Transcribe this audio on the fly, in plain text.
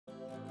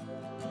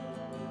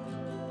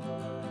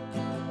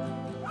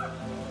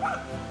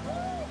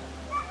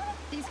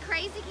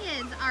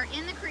kids are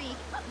in the creek.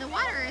 The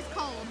water is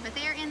cold, but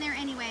they're in there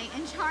anyway,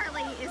 and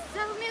Charlie is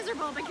so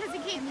miserable because he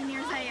can't be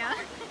near Zaya.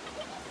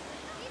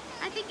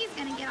 I think he's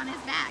gonna get on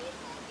his back.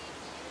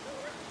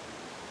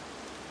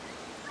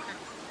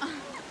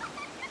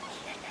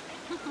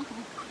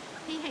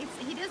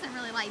 He doesn't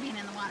really like being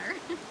in the water.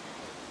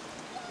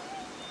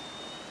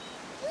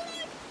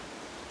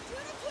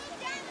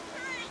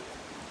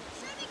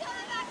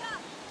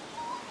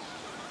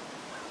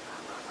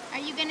 Are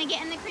you gonna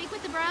get in the creek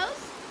with the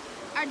bros?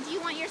 Or do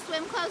you want your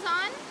swim clothes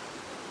on?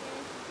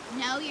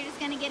 No, you're just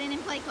gonna get in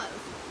and play clothes.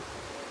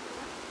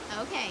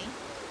 Okay,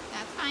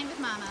 that's fine with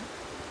Mama.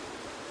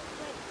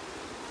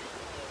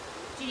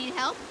 Do you need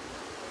help?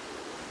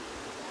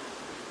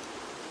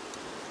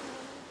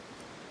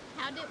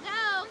 How'd it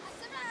go?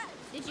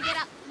 Did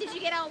you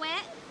get all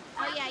wet?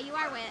 Oh yeah, you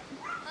are wet.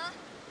 Huh?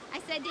 I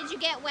said, did you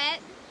get wet?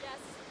 Yes,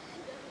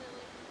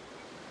 definitely.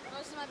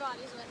 Most of my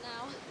body's wet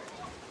now.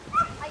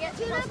 I get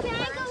Can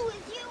I go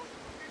with you?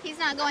 He's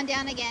not going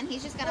down again.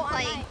 He's just gonna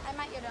play. I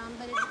might go down,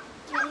 but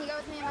can he go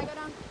with me if I go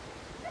down?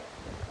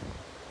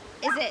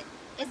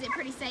 Is it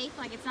pretty safe?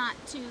 Like it's not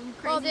too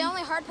crazy? Well, the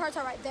only hard parts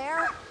are right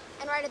there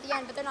and right at the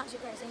end, but they're not too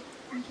crazy.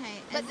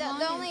 Okay. But the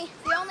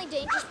only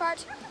dangerous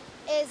part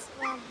is,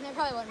 well, it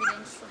probably wouldn't be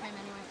dangerous for him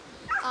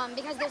anyway,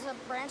 because there's a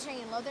branch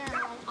hanging low there, and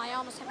I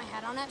almost hit my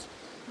head on it.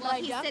 Well,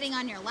 if he's sitting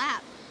on your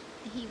lap,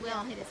 he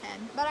will hit his head.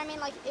 But I mean,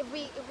 like if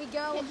we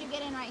go, could you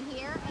get in right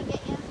here and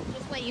get in?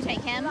 Just wait, you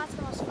take him. Well, that's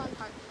the most fun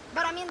part.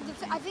 But I mean,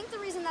 I think the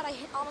reason that I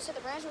almost hit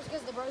the branch was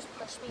because the bros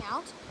pushed me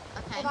out.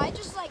 Okay. If I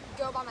just like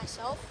go by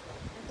myself,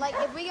 like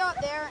if we go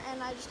up there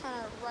and I just kind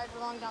of ride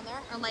along down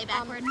there, or lay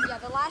backward. Yeah,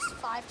 the last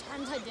 5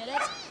 times I did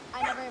it,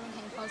 I never even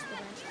came close to the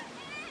branch.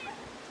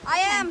 I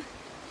am.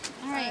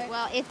 All right.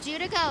 Well, if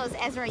Judah goes,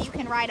 Ezra, you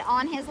can ride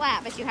on his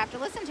lap, but you have to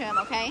listen to him,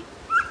 okay?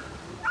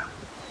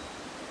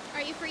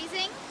 Are you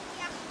freezing?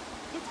 Yeah.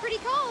 It's pretty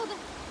cold.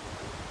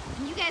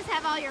 And you guys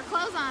have all your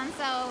clothes on,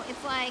 so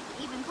it's like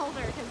even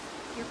colder because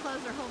your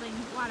clothes are holding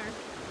water.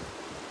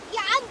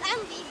 Yeah, I'm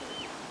leaving.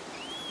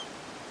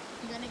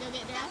 You gonna go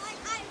get dressed?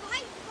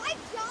 My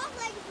jaw's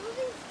like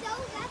moving so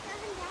fast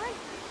up and down.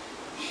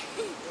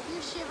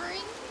 You're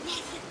shivering?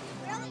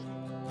 Really?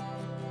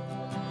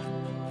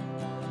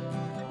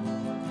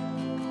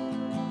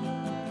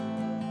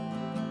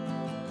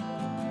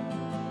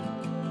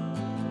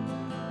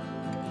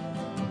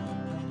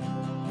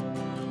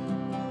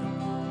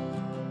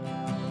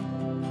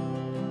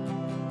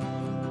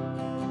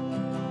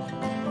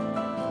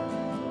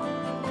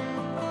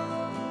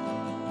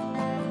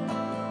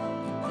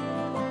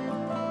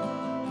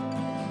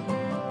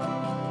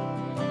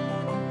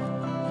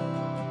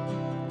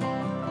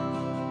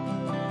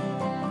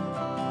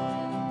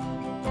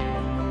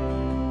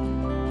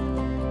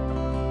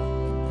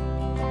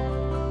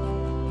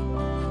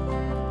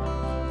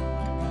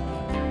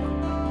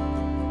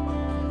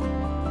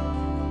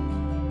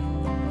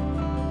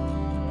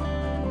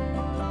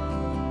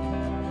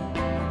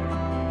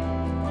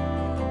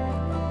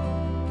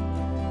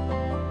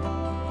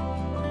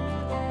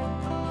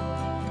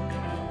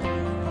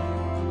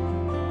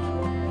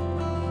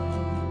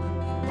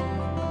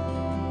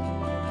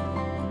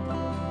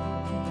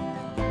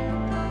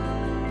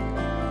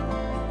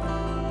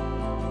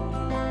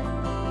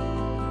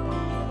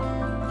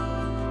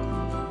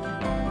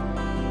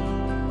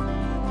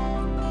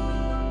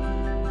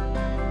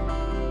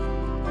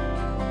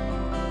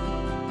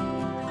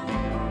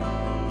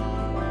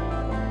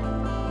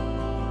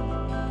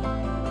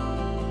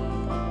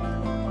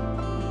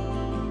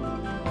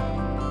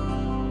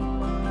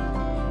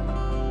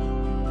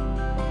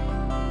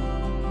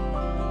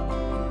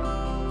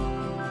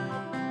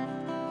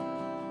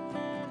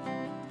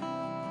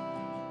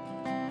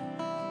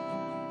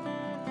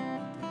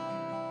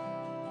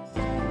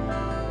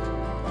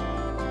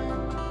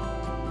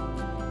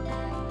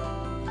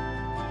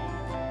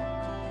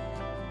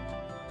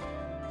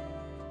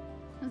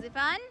 Was it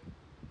fun?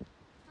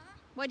 Huh?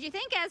 What'd you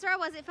think, Ezra?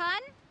 Was it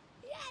fun?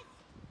 Yes.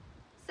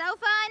 So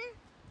fun?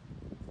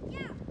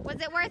 Yeah.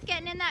 Was it worth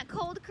getting in that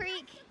cold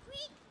creek? The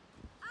creek.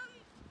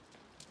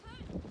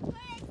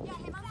 Yeah,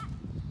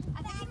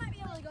 I think he might be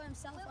able to go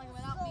himself, like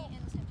without me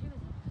in the same tube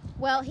as him.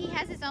 Well, he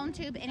has his own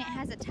tube and it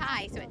has a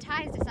tie, so it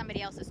ties to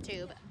somebody else's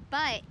tube.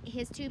 But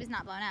his tube is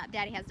not blown up.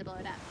 Daddy has to blow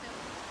it up.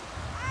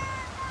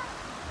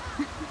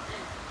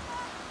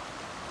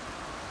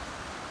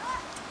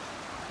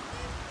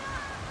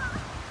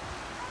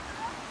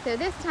 So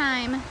this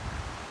time,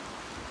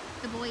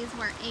 the boys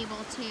were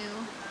able to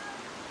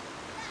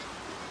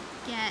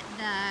get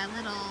the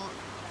little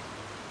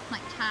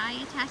like tie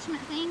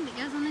attachment thing that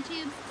goes on the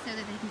tubes so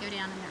that they can go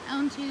down in their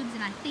own tubes,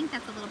 and I think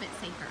that's a little bit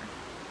safer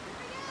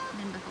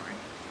than before.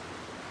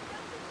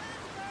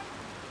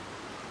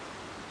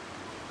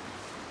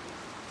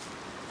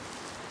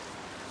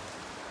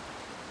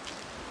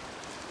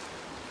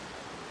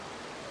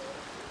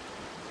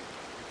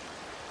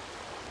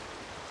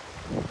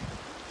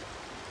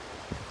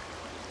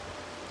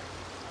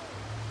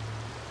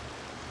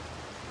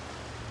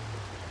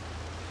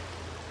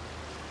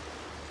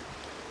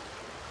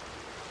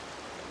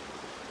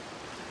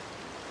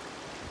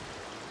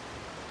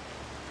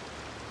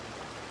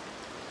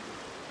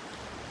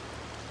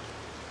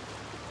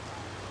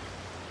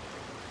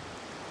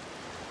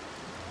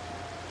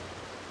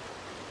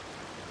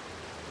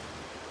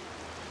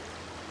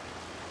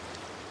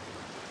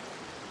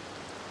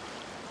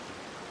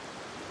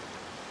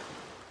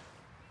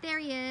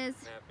 he is.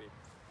 Happy.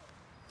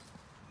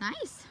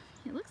 Nice.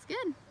 It looks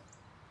good.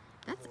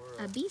 That's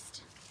a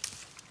beast.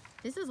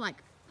 This is like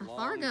a Long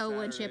Fargo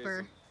wood Saturdays chipper.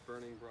 of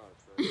burning brush,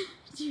 right?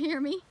 Did you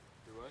hear me?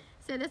 Do what?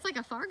 So that's like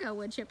a Fargo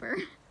wood chipper.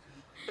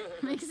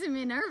 Makes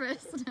me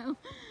nervous. No.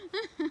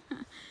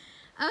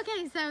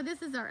 Okay, so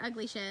this is our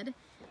ugly shed.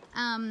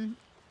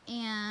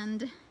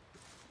 And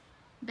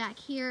back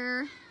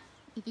here,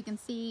 if you can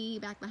see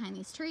back behind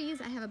these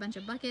trees, I have a bunch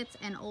of buckets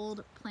and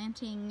old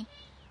planting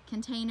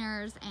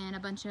containers and a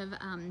bunch of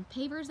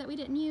pavers that we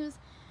didn't use.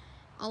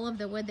 All of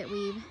the wood that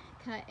we've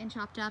cut and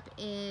chopped up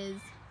is...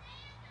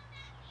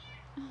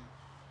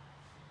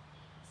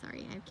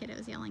 Sorry, I have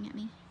kiddos yelling at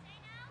me.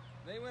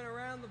 They went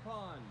around the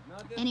pond,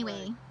 not this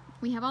Anyway, way.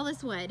 we have all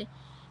this wood,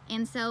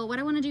 and so what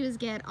I want to do is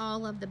get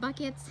all of the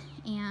buckets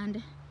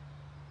and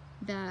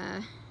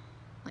the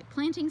like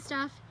planting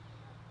stuff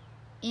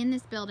in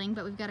this building,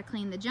 but we've got to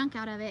clean the junk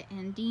out of it,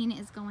 and Dean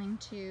is going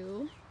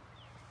to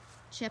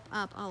chip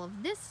up all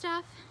of this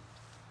stuff,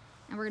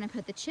 and we're going to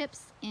put the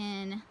chips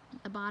in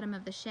the bottom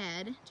of the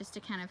shed just to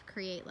kind of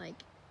create, like,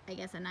 I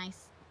guess, a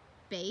nice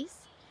base.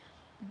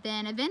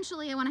 Then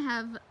eventually I want to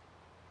have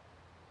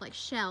like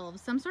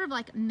shelves, some sort of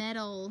like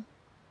metal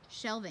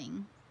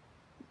shelving,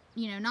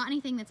 you know, not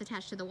anything that's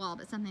attached to the wall,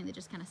 but something that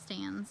just kind of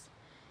stands,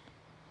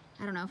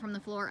 I don't know, from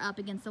the floor up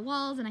against the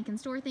walls, and I can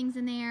store things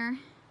in there,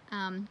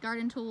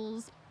 garden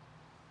tools,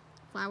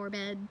 flower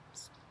bed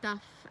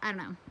stuff, I don't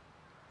know.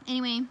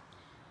 Anyway,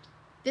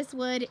 this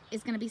wood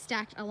is going to be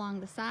stacked along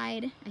the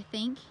side, I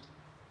think.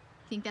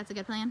 Think that's a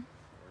good plan?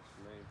 Works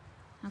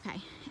for me.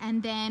 Okay,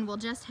 and then we'll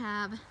just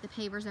have the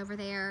pavers over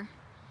there,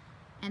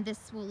 and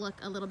this will look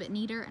a little bit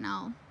neater, and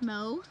I'll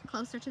mow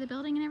closer to the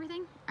building and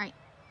everything. All right,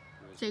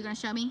 so you're gonna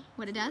show me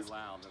what it does? It's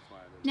really loud, that's why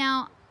I didn't.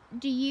 Now,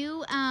 do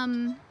you,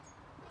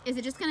 is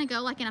it just gonna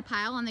go like in a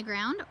pile on the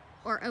ground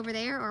or over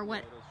there, or what?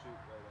 It'll shoot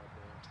right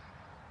out there.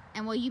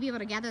 And will you be able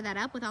to gather that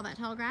up with all that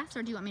tall grass,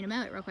 or do you want me to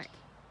mow it real quick?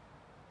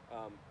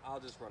 I'll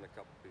just run a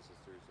couple pieces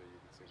through so you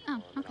can see. Oh,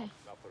 more, and then okay.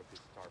 I'll put a piece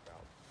of tarp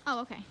out. Oh,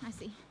 okay, I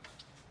see.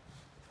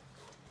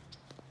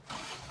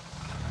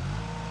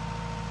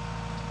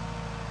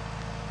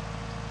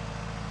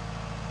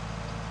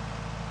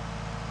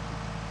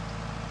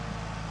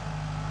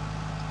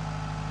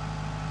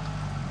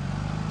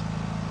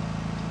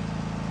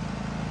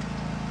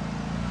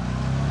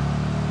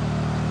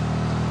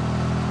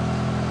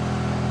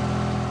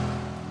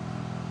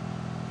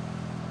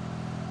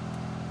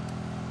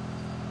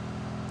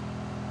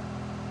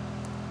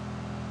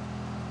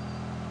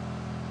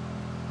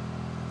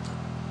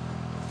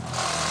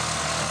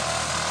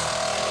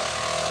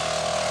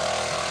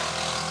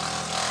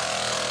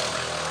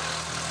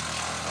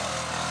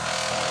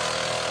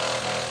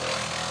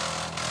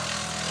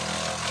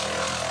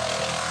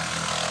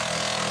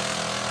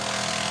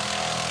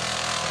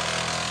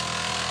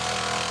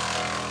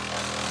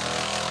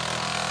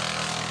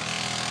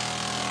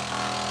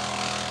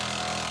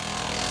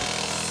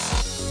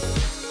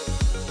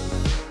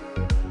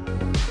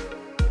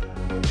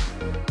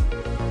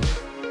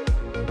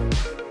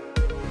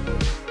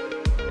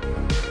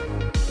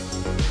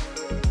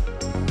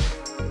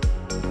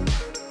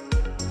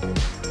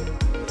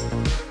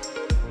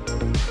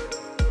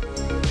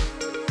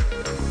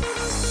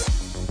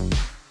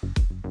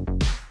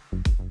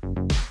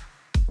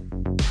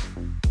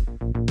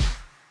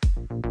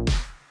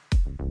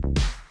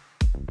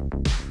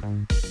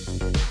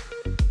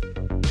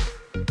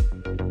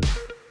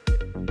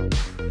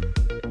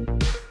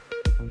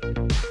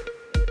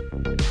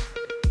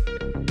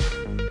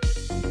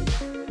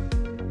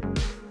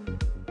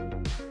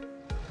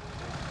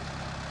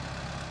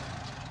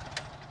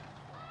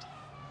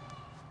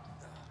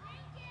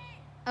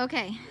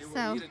 Okay, It will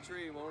so eat a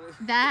tree, won't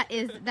it?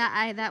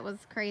 that was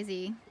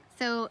crazy.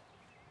 So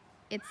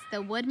it's the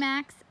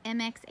WoodMax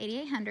MX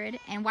 8800,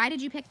 and why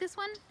did you pick this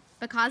one?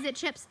 Because it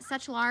chips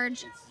such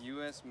large. It's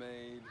U.S.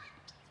 made.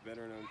 It's a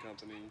veteran-owned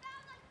company.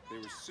 They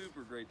were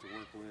super great to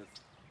work with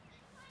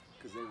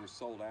because they were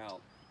sold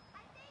out.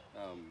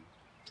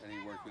 And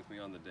he worked with me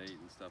on the date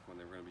and stuff when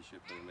they were going to be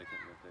shipped, and they kept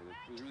me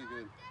updated. It was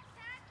really good.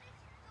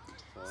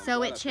 I'm So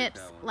glad I it picked chips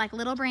that one. like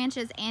little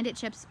branches, and it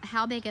chips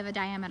how big of a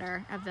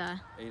diameter of the,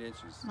 8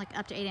 inches. like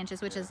up to 8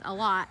 inches, which Yeah. is a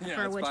lot Yeah,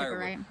 for a it's wood chipper,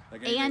 firewood. right?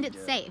 Like And anything, it's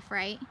yeah. safe,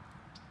 right?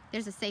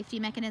 There's a safety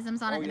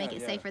mechanisms on it Oh, that yeah, make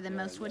it yeah, safer than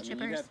yeah, most yeah. wood I mean,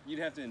 chippers. you'd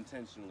have to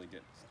intentionally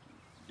get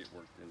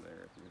worked in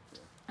there.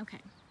 Okay.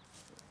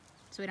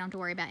 So we don't have to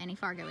worry about any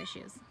Fargo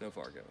issues. No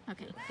Fargo.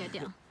 Okay, Yeah. good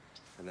deal.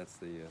 And that's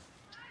the.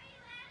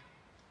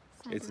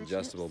 Size It's of the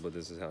adjustable, chips. but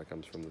this is how it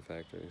comes from the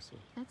factory. So.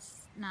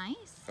 That's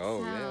nice. Oh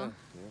So- yeah.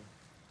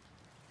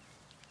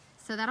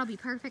 So that'll be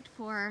perfect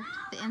for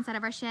the inside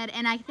of our shed.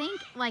 And I think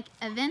like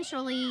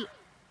eventually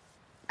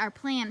our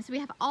plan, so we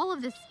have all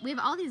of this, we have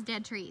all these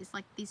dead trees.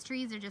 Like these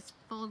trees are just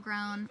full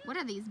grown. What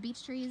are these,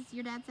 beech trees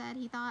your dad said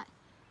he thought?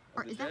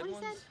 Or The is that dead what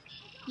he ones? said?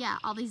 Yeah,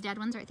 all these dead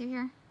ones right through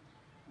here.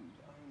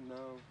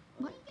 No.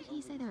 What did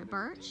he say they were,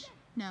 birch?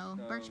 No,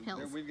 birch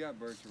pills. We've got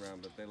birch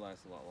around, but they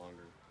last a lot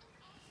longer.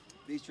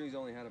 These trees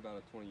only had about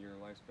a 20-year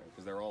lifespan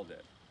because they're all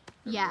dead.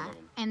 Every Yeah, one of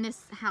them. and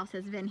this house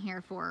has been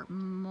here for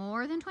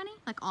more than 20,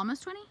 like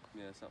almost 20.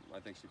 Yeah, something. I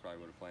think she probably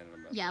would have planted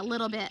them. About Yeah, 20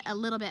 a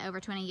little bit over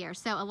 20 years.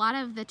 So a lot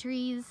of the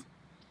trees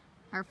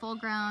are full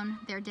grown,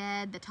 they're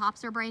dead, the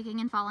tops are breaking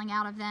and falling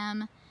out of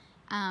them.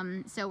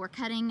 So we're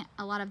cutting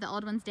a lot of the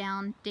old ones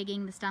down,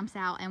 digging the stumps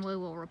out, and we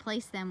will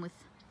replace them with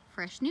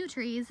fresh new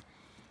trees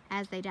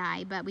as they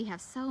die. But we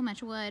have so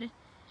much wood,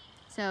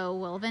 so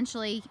we'll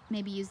eventually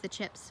maybe use the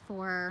chips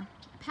for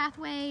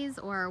pathways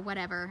or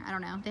whatever. I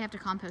don't know. They have to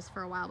compost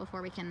for a while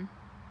before we can.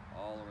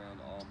 All around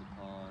all the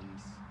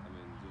ponds. I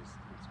mean, just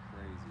it's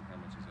crazy how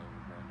much is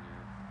overgrown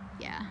here.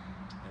 Yeah.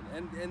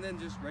 And then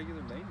just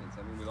regular maintenance.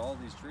 I mean, with all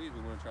these trees,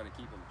 we want to try to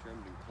keep them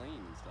trimmed and clean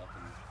and stuff.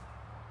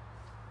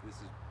 And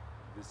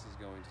this is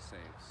going to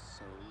save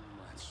so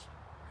much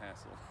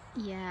hassle.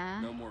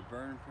 Yeah. No more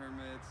burn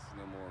permits.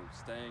 No more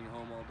staying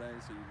home all day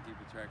so you can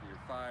keep a track of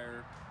your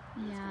fire.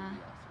 It's Yeah. gonna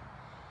be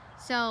awesome.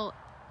 So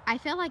I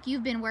feel like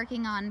you've been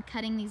working on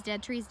cutting these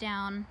dead trees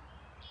down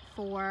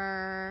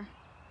for,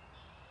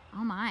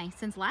 oh my,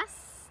 since last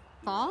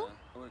fall?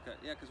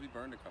 Yeah, because we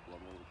burned a couple of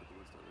them when we put the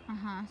wood stove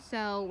in.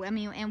 So, I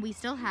mean, and we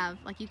still have,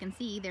 like you can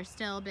see, there's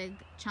still big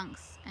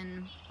chunks.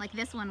 And like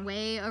this one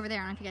way over there,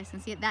 I don't know if you guys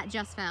can see it, that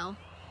just fell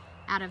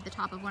out of the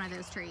top of one of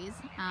those trees.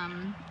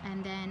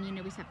 And then, you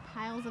know, we just have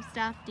piles of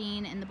stuff.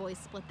 Dean and the boys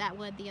split that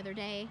wood the other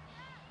day.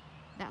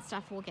 That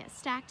stuff will get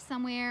stacked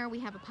somewhere. We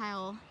have a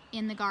pile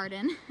in the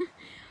garden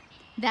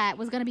that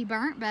was going to be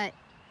burnt, but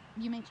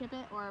you may chip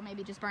it or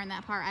maybe just burn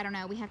that part. I don't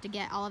know. We have to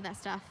get all of that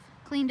stuff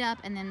cleaned up,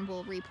 and then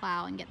we'll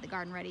replow and get the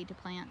garden ready to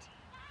plant.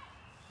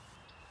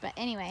 But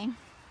anyway,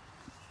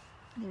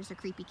 there's a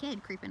creepy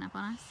kid creeping up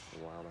on us.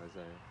 The wild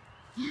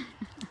Isaiah.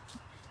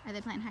 Are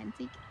they playing hide and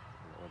seek?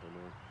 I don't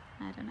know.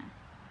 I don't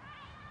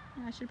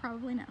know. I should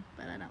probably know,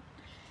 but I don't.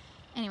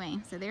 Anyway,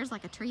 so there's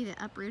like a tree that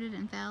uprooted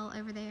and fell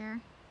over there.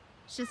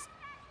 It's just,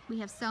 we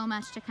have so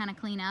much to kind of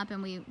clean up,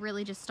 and we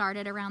really just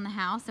started around the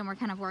house, and we're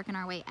kind of working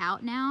our way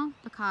out now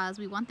because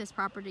we want this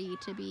property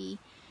to be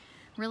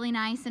really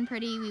nice and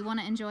pretty. We want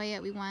to enjoy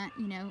it. We want,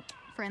 you know,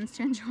 friends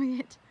to enjoy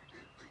it.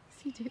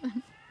 What's he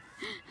doing?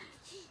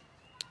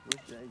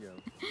 Where's Jay go?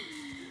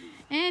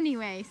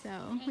 Anyway,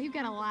 so we've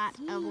got a lot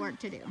of work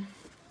to do,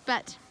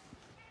 but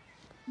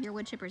your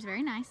wood chipper is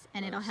very nice,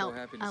 and it'll help I'm so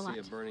happy a to lot. see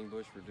a burning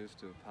bush reduced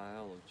to a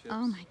pile of chips.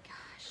 Oh my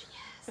gosh,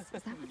 yes.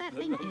 Is that what that The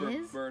thing number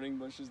is? of burning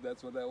bushes,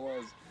 that's what that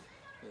was.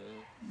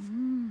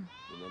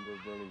 The number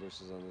of burning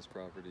bushes on this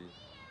property.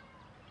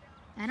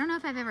 I don't know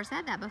if I've ever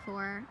said that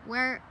before.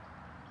 Where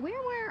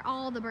were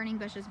all the burning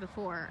bushes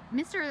before?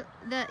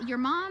 Your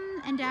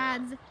mom and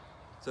dad's.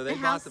 So they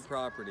The bought house- the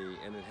property,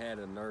 and it had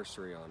a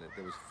nursery on it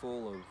that was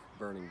full of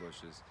burning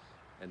bushes.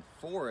 And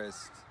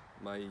Forrest,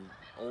 my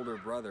older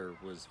brother,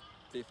 was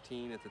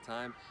 15 at the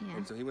time, Yeah.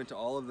 and so he went to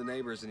all of the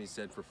neighbors and he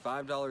said, for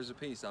 $5 a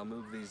piece, I'll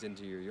move these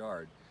into your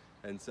yard.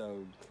 And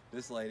so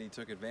this lady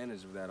took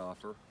advantage of that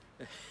offer,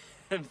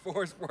 and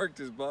Forrest worked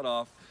his butt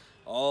off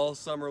all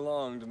summer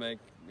long to make,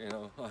 you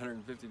know,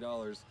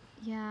 $150.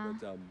 Yeah,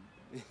 But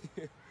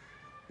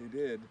he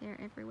did. they're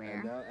everywhere.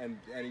 And, now,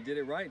 and he did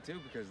it right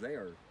too, because they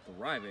are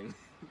thriving.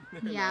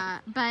 They're Yeah,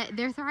 but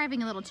they're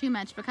thriving a little too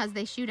much because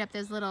they shoot up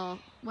those little,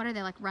 what are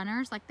they, like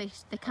runners? Like they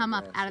come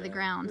up out of the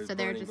ground, There's so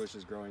they're burning just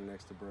bushes growing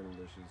next to burning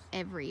bushes.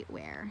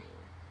 everywhere.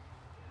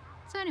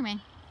 So anyway,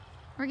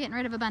 we're getting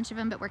rid of a bunch of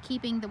them, but we're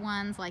keeping the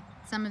ones, like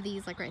some of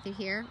these, like right through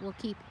here, we'll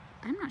keep.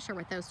 I'm not sure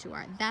what those two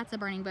are. That's a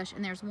burning bush,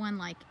 and there's one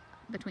like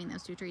between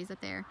those two trees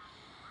up there.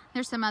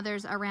 There's some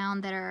others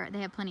around that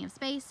they have plenty of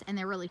space, and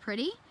they're really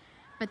pretty.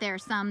 But there are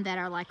some that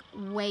are like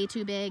way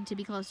too big to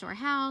be close to our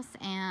house,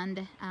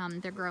 and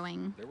they're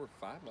growing. There were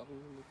 5 of them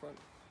in the front.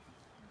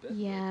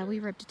 Yeah, we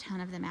ripped a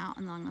ton of them out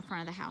along the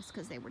front of the house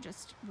because they were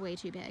just way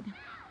too big.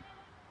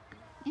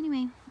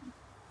 Anyway,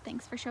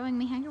 thanks for showing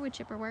me how your wood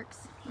chipper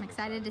works. I'm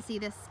excited to see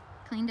this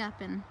cleaned up,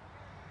 and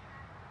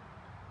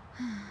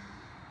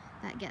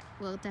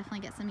we'll definitely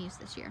get some use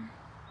this year.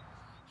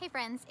 Hey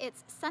friends,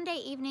 it's Sunday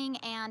evening,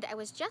 and I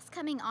was just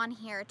coming on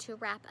here to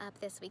wrap up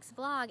this week's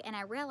vlog, and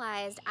I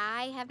realized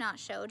I have not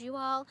showed you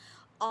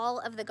all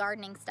of the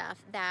gardening stuff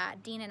that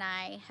Dean and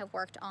I have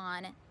worked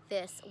on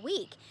this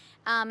week.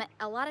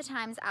 A lot of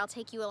times I'll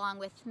take you along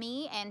with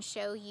me and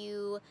show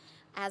you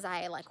as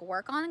I like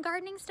work on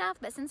gardening stuff,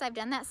 but since I've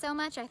done that so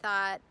much, I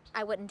thought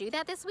I wouldn't do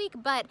that this week.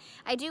 But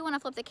I do want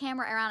to flip the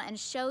camera around and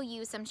show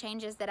you some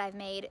changes that I've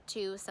made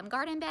to some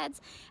garden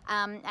beds.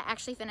 I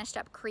actually finished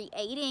up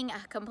creating a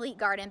complete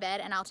garden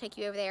bed, and I'll take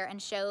you over there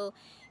and show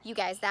you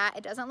guys that.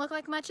 It doesn't look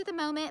like much at the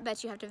moment,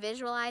 but you have to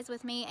visualize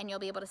with me, and you'll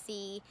be able to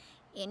see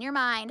in your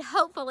mind,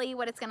 hopefully,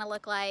 what it's going to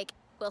look like.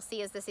 We'll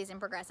see as the season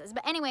progresses.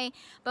 But anyway,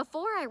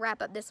 before I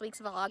wrap up this week's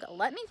vlog,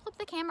 let me flip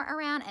the camera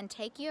around and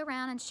take you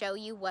around and show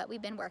you what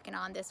we've been working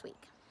on this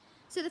week.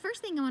 So the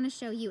first thing I want to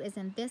show you is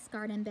in this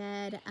garden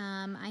bed.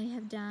 I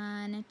have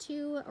done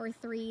 2 or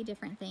 3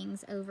 different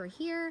things over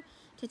here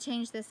to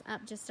change this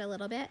up just a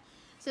little bit.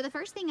 So the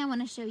first thing I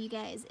want to show you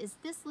guys is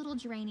this little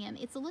geranium.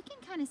 It's looking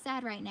kind of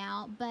sad right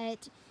now,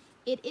 but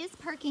It is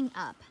perking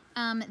up.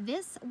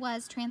 This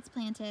was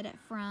transplanted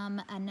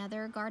from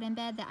another garden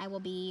bed that I will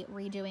be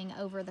redoing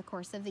over the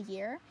course of the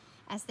year.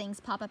 As things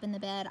pop up in the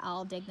bed,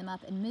 I'll dig them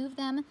up and move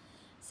them.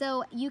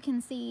 So you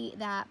can see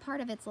that part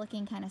of it's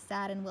looking kind of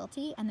sad and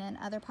wilty, and then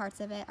other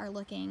parts of it are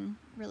looking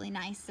really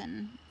nice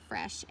and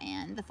fresh,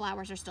 and the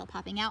flowers are still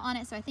popping out on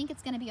it, so I think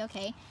it's going to be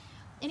okay.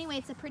 Anyway,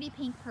 it's a pretty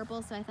pink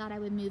purple, so I thought I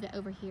would move it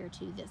over here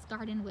to this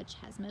garden, which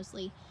has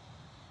mostly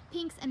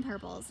pinks and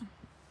purples.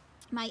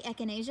 My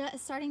echinacea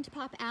is starting to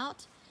pop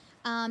out,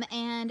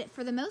 and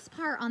for the most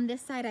part on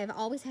this side I've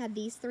always had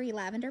these 3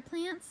 lavender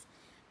plants,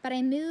 but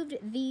I moved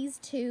these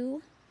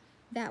 2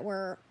 that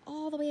were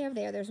all the way over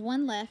there. There's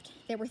 1 left.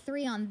 There were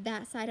 3 on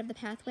that side of the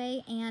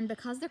pathway, and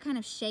because they're kind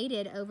of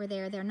shaded over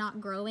there, they're not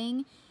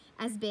growing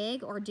as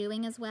big or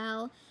doing as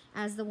well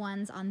as the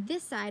ones on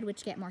this side,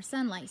 which get more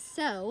sunlight.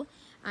 So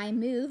I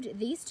moved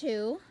these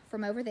 2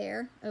 from over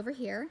there over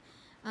here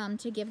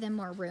to give them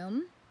more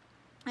room.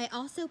 I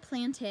also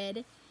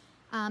planted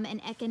an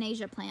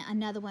echinacea plant,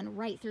 another one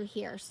right through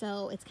here,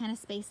 so it's kind of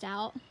spaced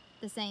out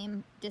the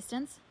same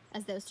distance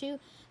as those 2.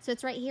 So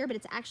it's right here, but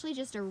it's actually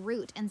just a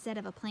root instead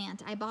of a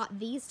plant. I bought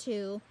these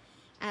 2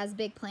 as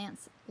big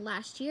plants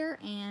last year,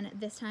 and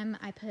this time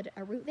I put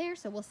a root there,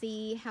 so we'll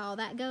see how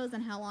that goes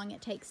and how long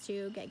it takes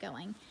to get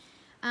going.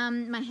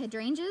 My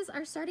hydrangeas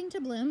are starting to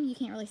bloom. You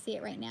can't really see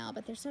it right now,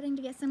 but they're starting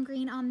to get some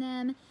green on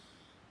them.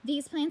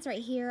 These plants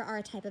right here are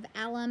a type of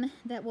alum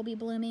that will be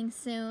blooming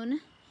soon.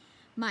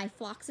 My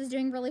phlox is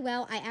doing really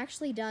well. I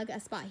actually dug a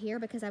spot here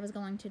because I was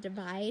going to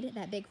divide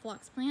that big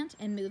phlox plant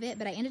and move it,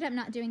 but I ended up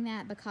not doing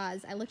that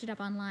because I looked it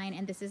up online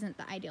and this isn't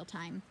the ideal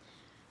time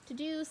to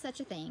do such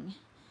a thing.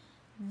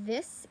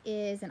 This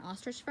is an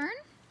ostrich fern,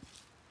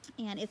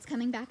 and it's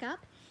coming back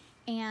up,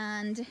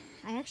 and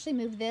I actually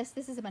moved this.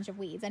 This is a bunch of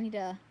weeds. I need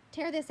to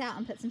tear this out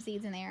and put some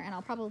seeds in there, and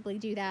I'll probably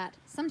do that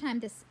sometime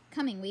this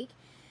coming week.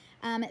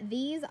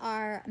 These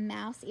are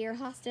mouse ear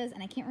hostas,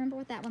 and I can't remember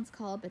what that one's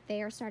called, but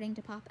they are starting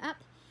to pop up.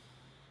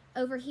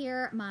 Over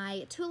here,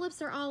 my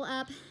tulips are all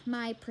up.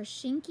 My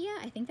Prashinkia,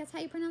 I think that's how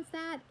you pronounce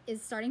that,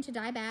 is starting to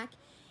die back.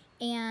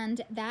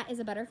 And that is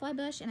a butterfly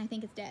bush, and I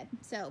think it's dead.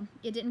 So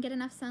it didn't get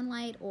enough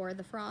sunlight, or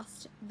the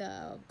frost,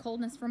 the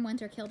coldness from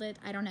winter killed it.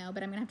 I don't know,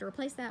 but I'm gonna have to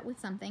replace that with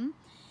something.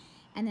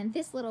 And then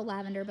this little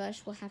lavender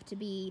bush will have to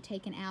be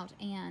taken out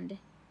and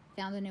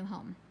found a new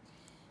home.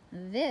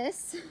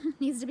 This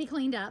needs to be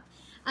cleaned up.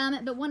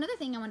 But one other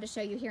thing I wanted to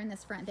show you here in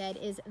this front bed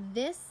is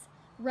this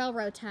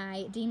railroad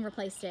tie. Dean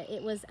replaced it.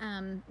 It was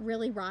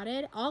really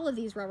rotted. All of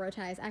these railroad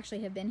ties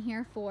actually have been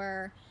here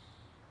for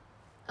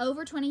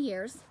over 20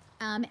 years.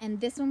 And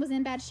this one was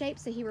in bad shape,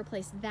 so he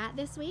replaced that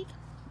this week.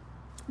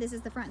 This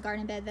is the front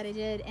garden bed that I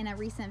did in a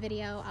recent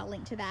video. I'll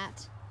link to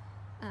that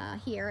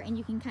here, and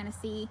you can kind of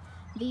see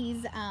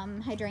these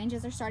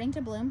hydrangeas are starting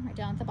to bloom. Right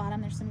down at the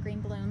bottom, there's some green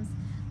blooms.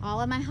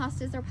 All of my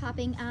hostas are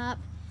popping up.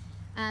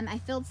 I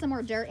filled some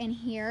more dirt in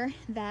here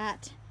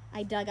that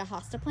I dug a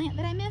hosta plant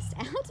that I missed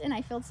out, and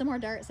I filled some more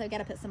dirt, so I got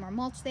to put some more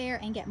mulch there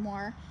and get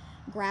more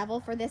gravel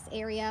for this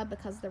area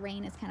because the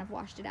rain has kind of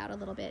washed it out a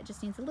little bit.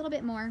 Just needs a little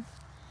bit more.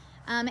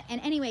 And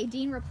anyway,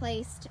 Dean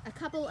replaced a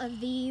couple of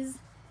these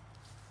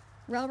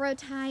railroad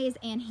ties,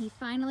 and he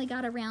finally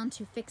got around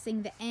to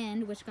fixing the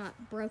end, which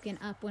got broken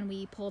up when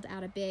we pulled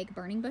out a big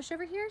burning bush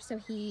over here. So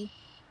he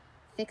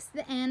fixed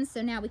the end,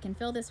 so now we can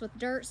fill this with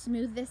dirt,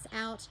 smooth this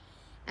out,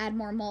 add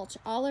more mulch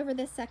all over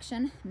this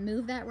section,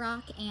 move that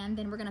rock, and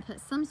then we're gonna put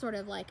some sort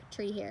of like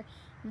tree here.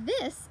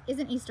 This is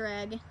an Easter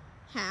egg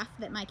half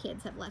that my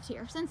kids have left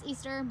here since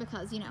Easter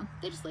because, you know,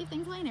 they just leave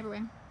things laying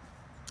everywhere.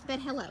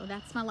 But hello,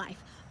 that's my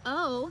life.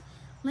 Oh,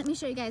 let me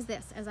show you guys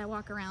this as I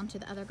walk around to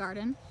the other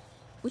garden,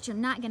 which you're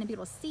not gonna be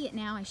able to see it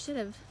now. I should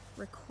have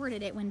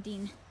recorded it when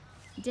Dean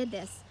did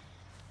this.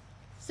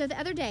 So the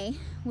other day,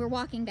 we're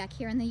walking back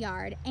here in the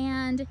yard,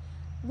 and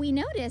we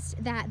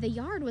noticed that the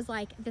yard was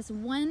like, this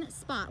one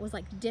spot was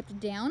like dipped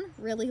down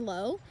really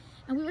low,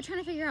 and we were trying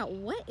to figure out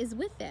what is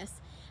with this.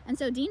 And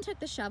so Dean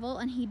took the shovel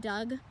and he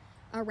dug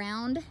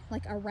around,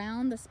 like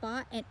around the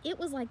spot, and it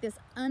was like this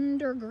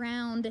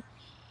underground,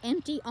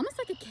 empty, almost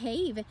like a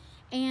cave.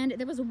 And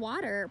there was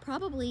water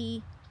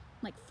probably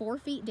like 4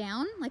 feet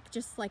down, like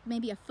just like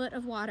maybe a foot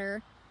of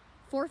water,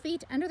 4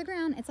 feet under the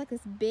ground. It's like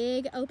this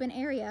big open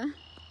area.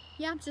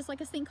 Yeah, just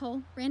like a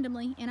sinkhole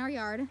randomly in our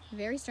yard.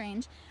 Very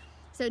strange.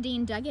 So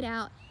Dean dug it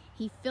out,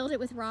 he filled it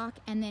with rock,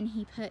 and then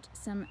he put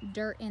some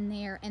dirt in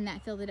there, and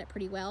that filled it up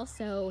pretty well.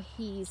 So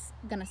he's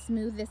gonna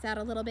smooth this out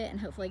a little bit, and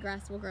hopefully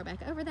grass will grow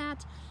back over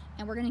that.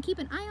 And we're gonna keep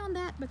an eye on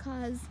that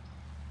because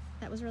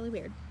that was really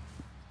weird.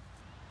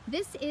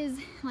 This is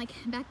like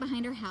back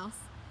behind our house.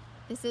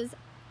 This is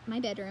my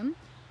bedroom,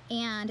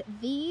 and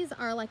these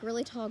are like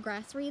really tall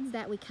grass reeds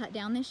that we cut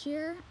down this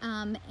year.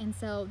 And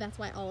so that's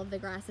why all of the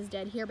grass is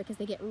dead here, because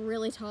they get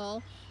really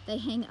tall, they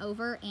hang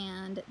over,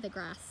 and the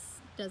grass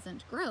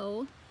doesn't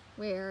grow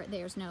where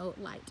there's no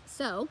light.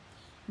 So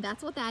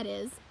that's what that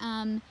is.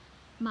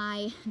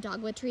 My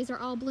dogwood trees are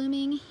all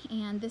blooming,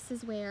 and this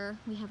is where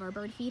we have our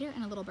bird feeder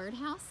and a little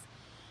birdhouse.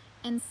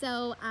 And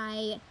so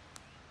I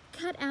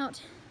cut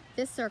out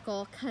this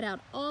circle, cut out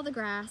all the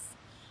grass,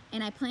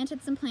 and I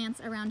planted some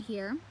plants around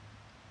here.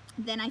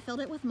 Then I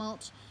filled it with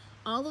mulch.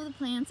 All of the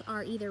plants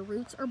are either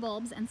roots or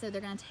bulbs, and so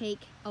they're going to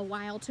take a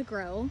while to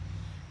grow.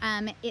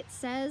 It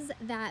says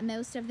that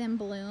most of them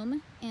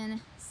bloom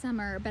in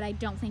summer, but I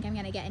don't think I'm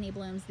going to get any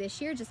blooms this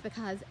year just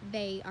because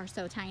they are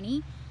so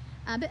tiny.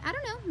 But I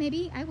don't know,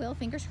 maybe I will,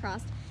 fingers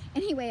crossed.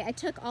 Anyway, I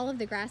took all of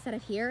the grass out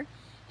of here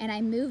and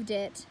I moved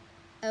it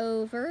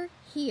over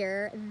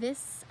here.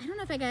 This, I don't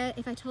know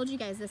if I told you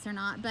guys this or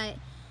not, but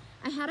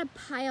I had a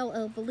pile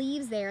of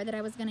leaves there that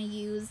I was going to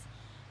use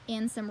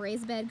in some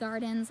raised bed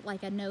gardens,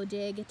 like a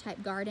no-dig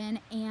type garden,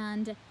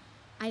 and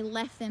I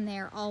left them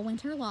there all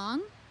winter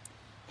long.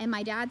 And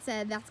my dad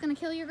said, that's gonna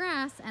kill your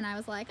grass. And I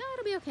was like, oh,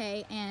 it'll be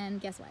okay. And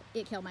guess what?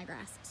 It killed my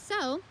grass.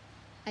 So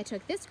I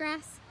took this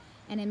grass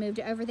and I moved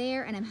it over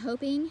there, and I'm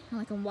hoping,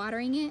 I'm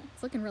watering it.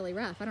 It's looking really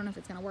rough. I don't know if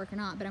it's gonna work or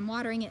not, but I'm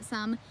watering it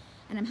some,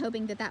 and I'm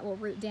hoping that that will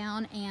root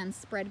down and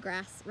spread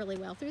grass really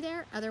well through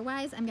there.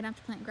 Otherwise, I'm gonna have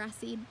to plant grass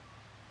seed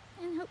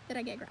and hope that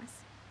I get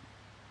grass.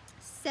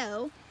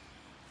 So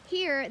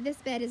here, this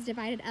bed is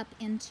divided up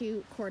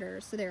into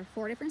quarters. So there are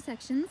 4 different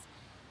sections.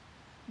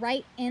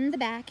 Right in the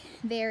back,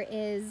 there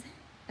is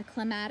a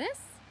clematis,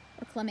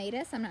 or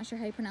clematis, I'm not sure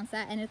how you pronounce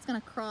that, and it's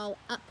gonna crawl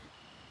up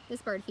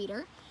this bird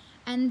feeder.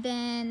 And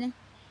then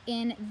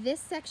in this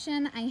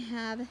section, I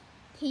have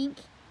pink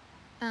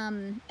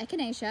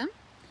echinacea.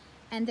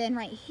 And then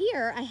right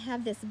here, I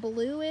have this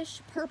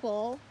bluish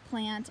purple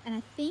plant, and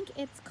I think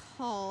it's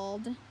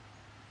called,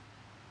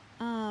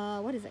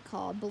 what is it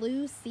called?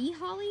 Blue sea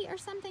holly or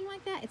something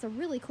like that. It's a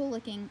really cool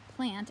looking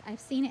plant. I've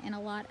seen it in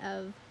a lot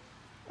of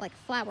like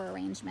flower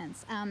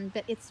arrangements,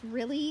 but it's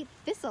really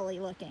thistly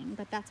looking,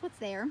 but that's what's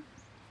there.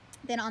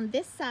 Then on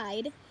this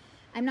side,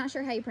 I'm not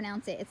sure how you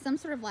pronounce it. It's some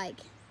sort of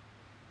like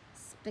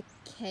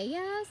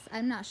spicaeus,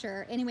 I'm not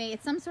sure. Anyway,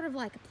 it's some sort of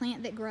like a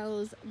plant that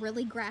grows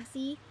really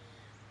grassy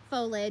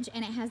foliage,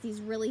 and it has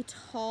these really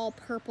tall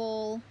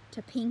purple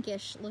to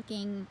pinkish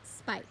looking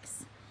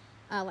spikes,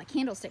 like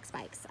candlestick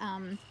spikes.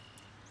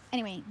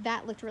 Anyway,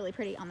 that looked really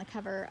pretty on the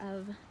cover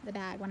of the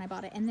bag when I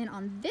bought it. And then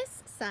on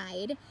this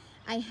side,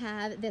 I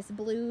have this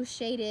blue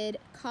shaded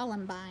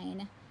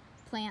columbine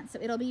plant. So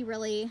it'll be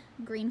really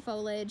green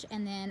foliage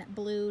and then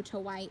blue to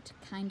white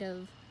kind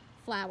of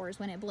flowers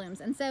when it blooms.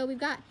 And so we've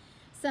got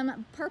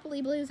some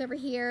purpley blues over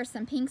here,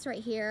 some pinks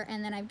right here,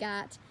 and then I've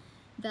got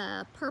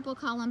the purple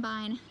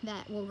columbine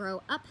that will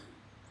grow up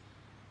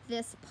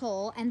this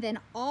pole. And then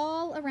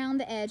all around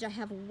the edge, I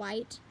have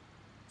white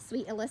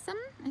sweet alyssum,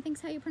 I think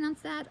is how you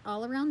pronounce that,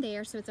 all around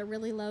there. So it's a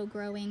really low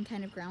growing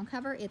kind of ground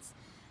cover. It's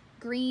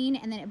green,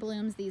 and then it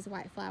blooms these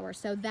white flowers.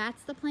 So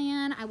that's the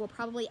plan. I will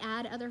probably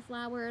add other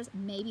flowers,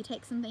 maybe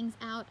take some things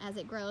out as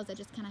it grows. I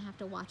just kind of have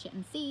to watch it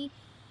and see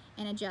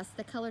and adjust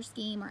the color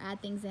scheme or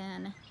add things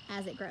in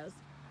as it grows.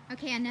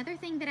 Okay, another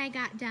thing that I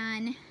got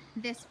done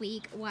this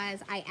week was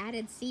I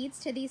added seeds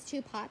to these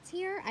 2 pots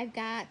here. I've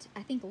got,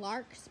 I think,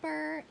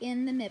 larkspur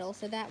in the middle,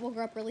 so that will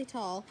grow up really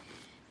tall.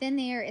 Then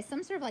there is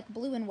some sort of like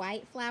blue and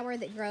white flower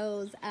that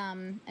grows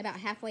about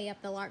halfway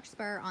up the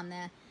larkspur on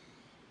the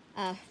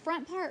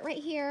front part right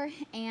here,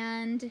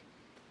 and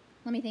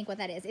let me think what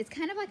that is. It's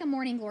kind of like a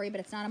morning glory, but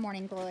it's not a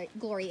morning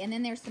glory. And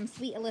then there's some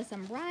sweet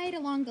alyssum right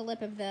along the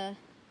lip of the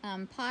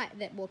pot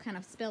that will kind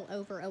of spill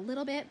over a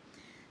little bit.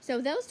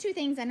 So those 2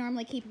 things I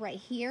normally keep right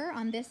here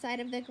on this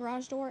side of the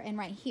garage door and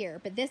right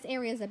here, but this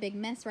area is a big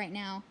mess right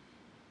now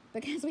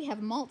because we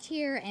have mulch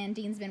here, and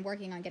Dean's been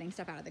working on getting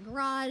stuff out of the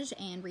garage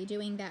and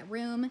redoing that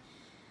room.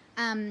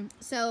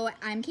 So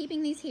I'm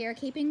keeping these here,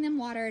 keeping them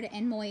watered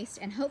and moist,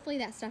 and hopefully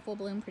that stuff will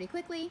bloom pretty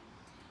quickly,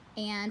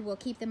 and we'll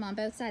keep them on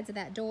both sides of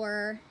that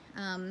door.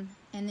 And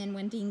then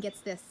when Dean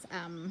gets this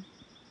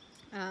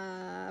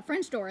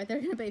French door, they're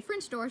going to be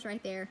French doors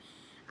right there.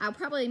 I'll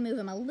probably move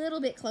them a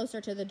little bit closer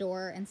to the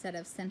door instead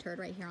of centered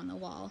right here on the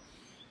wall.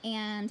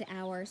 And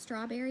our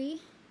strawberry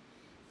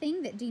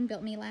thing that Dean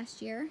built me last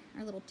year,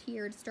 our little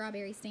tiered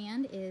strawberry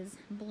stand, is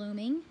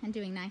blooming and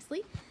doing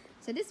nicely.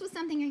 So this was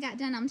something I got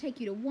done. I'm gonna take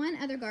you to one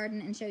other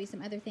garden and show you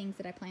some other things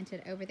that I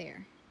planted over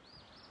there.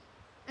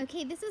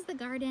 Okay, this is the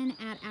garden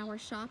at our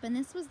shop, and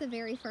this was the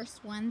very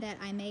first one that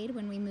I made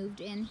when we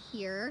moved in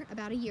here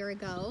about a year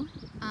ago.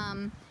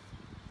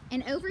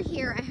 And over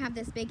here I have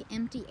this big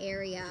empty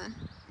area,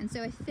 and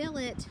so I fill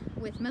it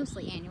with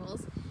mostly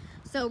annuals.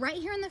 So right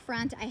here in the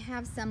front I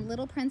have some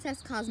little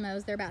Princess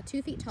Cosmos. They're about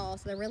 2 feet tall,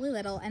 so they're really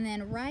little. And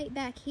then right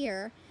back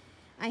here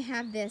I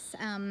have this,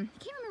 I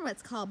can't remember what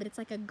it's called, but it's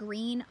like a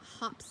green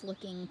hops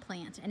looking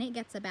plant, and it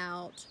gets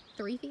about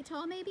 3 feet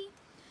tall maybe.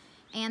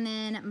 And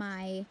then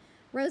my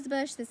rose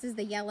bush, this is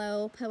the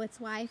yellow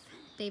Poet's Wife,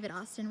 David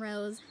Austin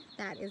rose,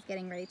 that is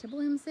getting ready to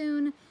bloom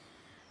soon.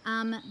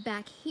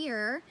 Back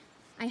here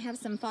I have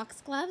some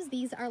foxgloves.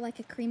 These are like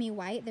a creamy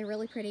white, they're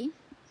really pretty.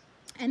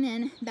 And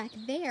then back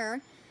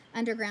there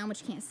underground,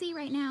 which you can't see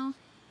right now,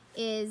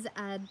 is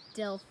a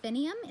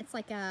delphinium. It's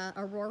like a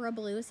aurora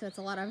blue, so it's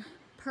a lot of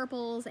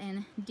purples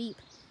and deep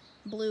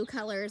blue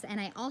colors.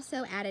 And I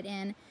also added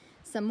in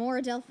some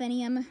more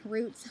delphinium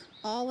roots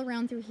all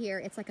around through here.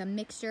 It's like a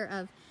mixture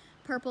of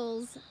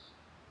purples,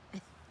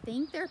 I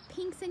think they're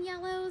pinks and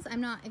yellows.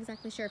 I'm not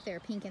exactly sure if they're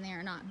pink in there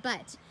or not,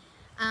 but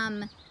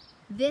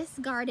this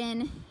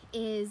garden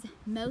is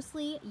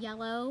mostly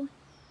yellow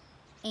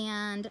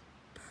and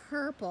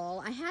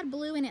purple. I had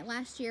blue in it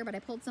last year, but I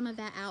pulled some of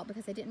that out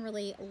because I didn't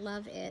really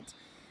love it.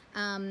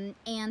 And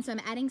so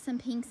I'm adding some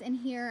pinks in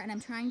here, and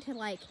I'm trying to,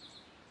 like,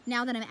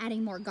 now that I'm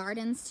adding more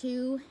gardens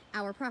to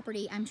our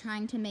property, I'm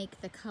trying to make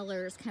the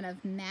colors kind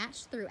of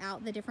match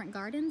throughout the different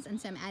gardens,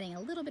 and so I'm adding a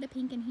little bit of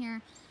pink in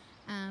here.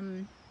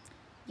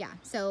 Yeah,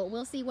 so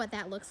we'll see what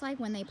that looks like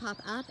when they pop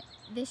up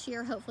this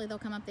year. Hopefully they'll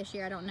come up this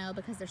year. I don't know,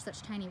 because they're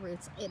such tiny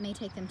roots. It may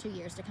take them 2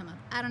 years to come up.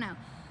 I don't know.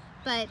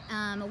 But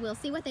we'll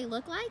see what they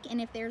look like, and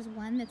if there's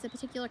one that's a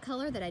particular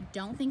color that I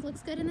don't think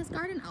looks good in this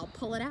garden, I'll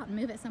pull it out and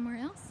move it somewhere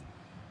else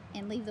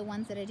and leave the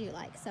ones that I do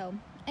like. So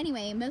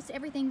anyway, most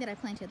everything that I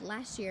planted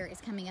last year is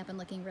coming up and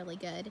looking really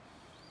good.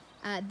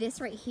 This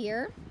right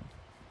here,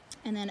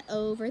 and then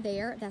over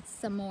there, that's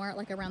some more,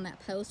 like around that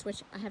post,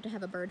 which I have to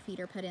have a bird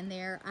feeder put in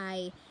there.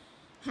 I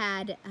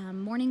had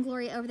morning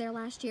glory over there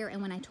last year,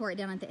 and when I tore it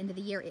down at the end of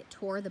the year, it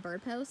tore the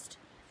bird post,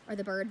 or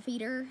the bird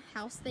feeder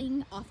house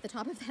thing, off the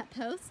top of that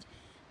post,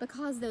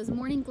 because those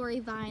morning glory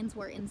vines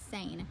were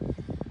insane.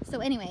 So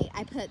anyway,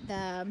 I put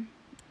the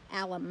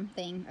alum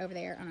thing over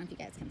there. I don't know if you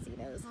guys can see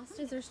those.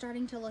 Hostas are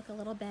starting to look a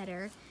little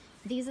better.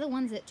 These are the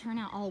ones that turn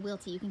out all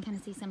wilty. You can kind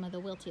of see some of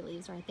the wilty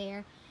leaves right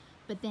there.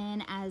 But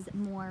then as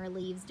more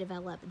leaves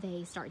develop,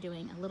 they start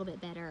doing a little bit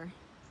better.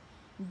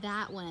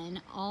 That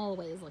one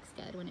always looks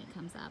good when it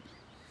comes up.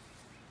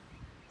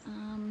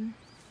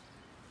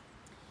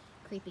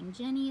 Creeping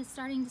Jenny is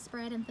starting to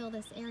spread and fill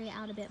this area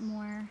out a bit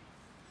more.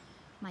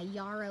 My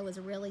yarrow is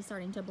really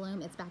starting to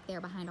bloom. It's back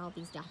there behind all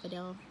these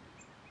daffodil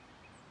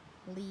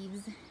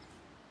leaves.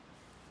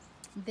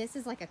 This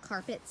is like a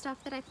carpet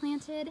stuff that I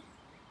planted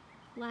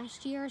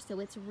last year, so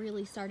it's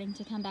really starting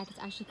to come back. It's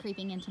actually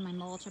creeping into my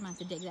mulch. I'm gonna have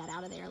to dig that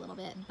out of there a little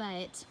bit,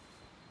 but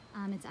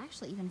it's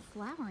actually even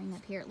flowering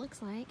up here, it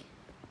looks like.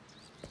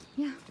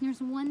 Yeah,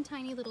 there's one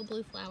tiny little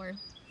blue flower.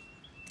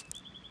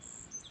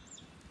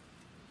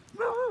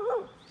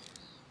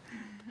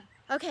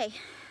 Okay,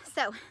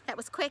 so that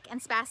was quick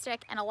and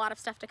spastic and a lot of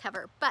stuff to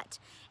cover, but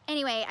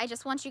anyway, I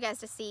just want you guys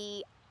to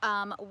see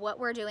what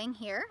we're doing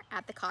here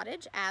at the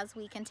cottage as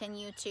we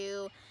continue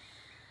to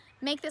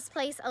make this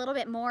place a little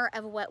bit more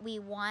of what we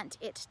want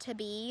it to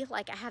be.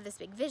 Like, I have this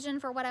big vision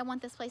for what I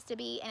want this place to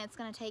be, and it's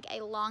gonna take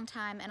a long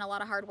time and a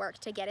lot of hard work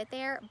to get it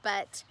there,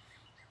 but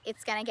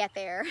it's gonna get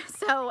there.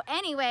 So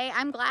anyway,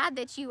 I'm glad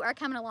that you are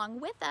coming along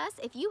with us.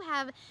 If you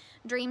have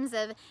dreams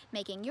of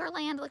making your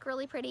land look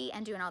really pretty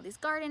and doing all these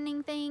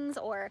gardening things,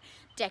 or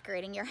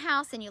decorating your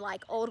house and you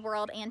like old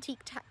world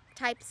antique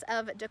types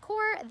of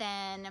decor,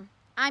 then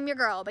I'm your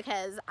girl,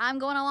 because I'm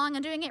going along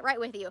and doing it right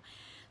with you.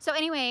 So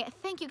anyway,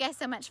 thank you guys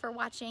so much for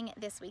watching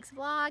this week's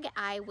vlog.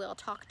 I will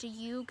talk to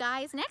you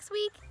guys next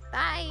week.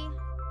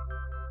 Bye.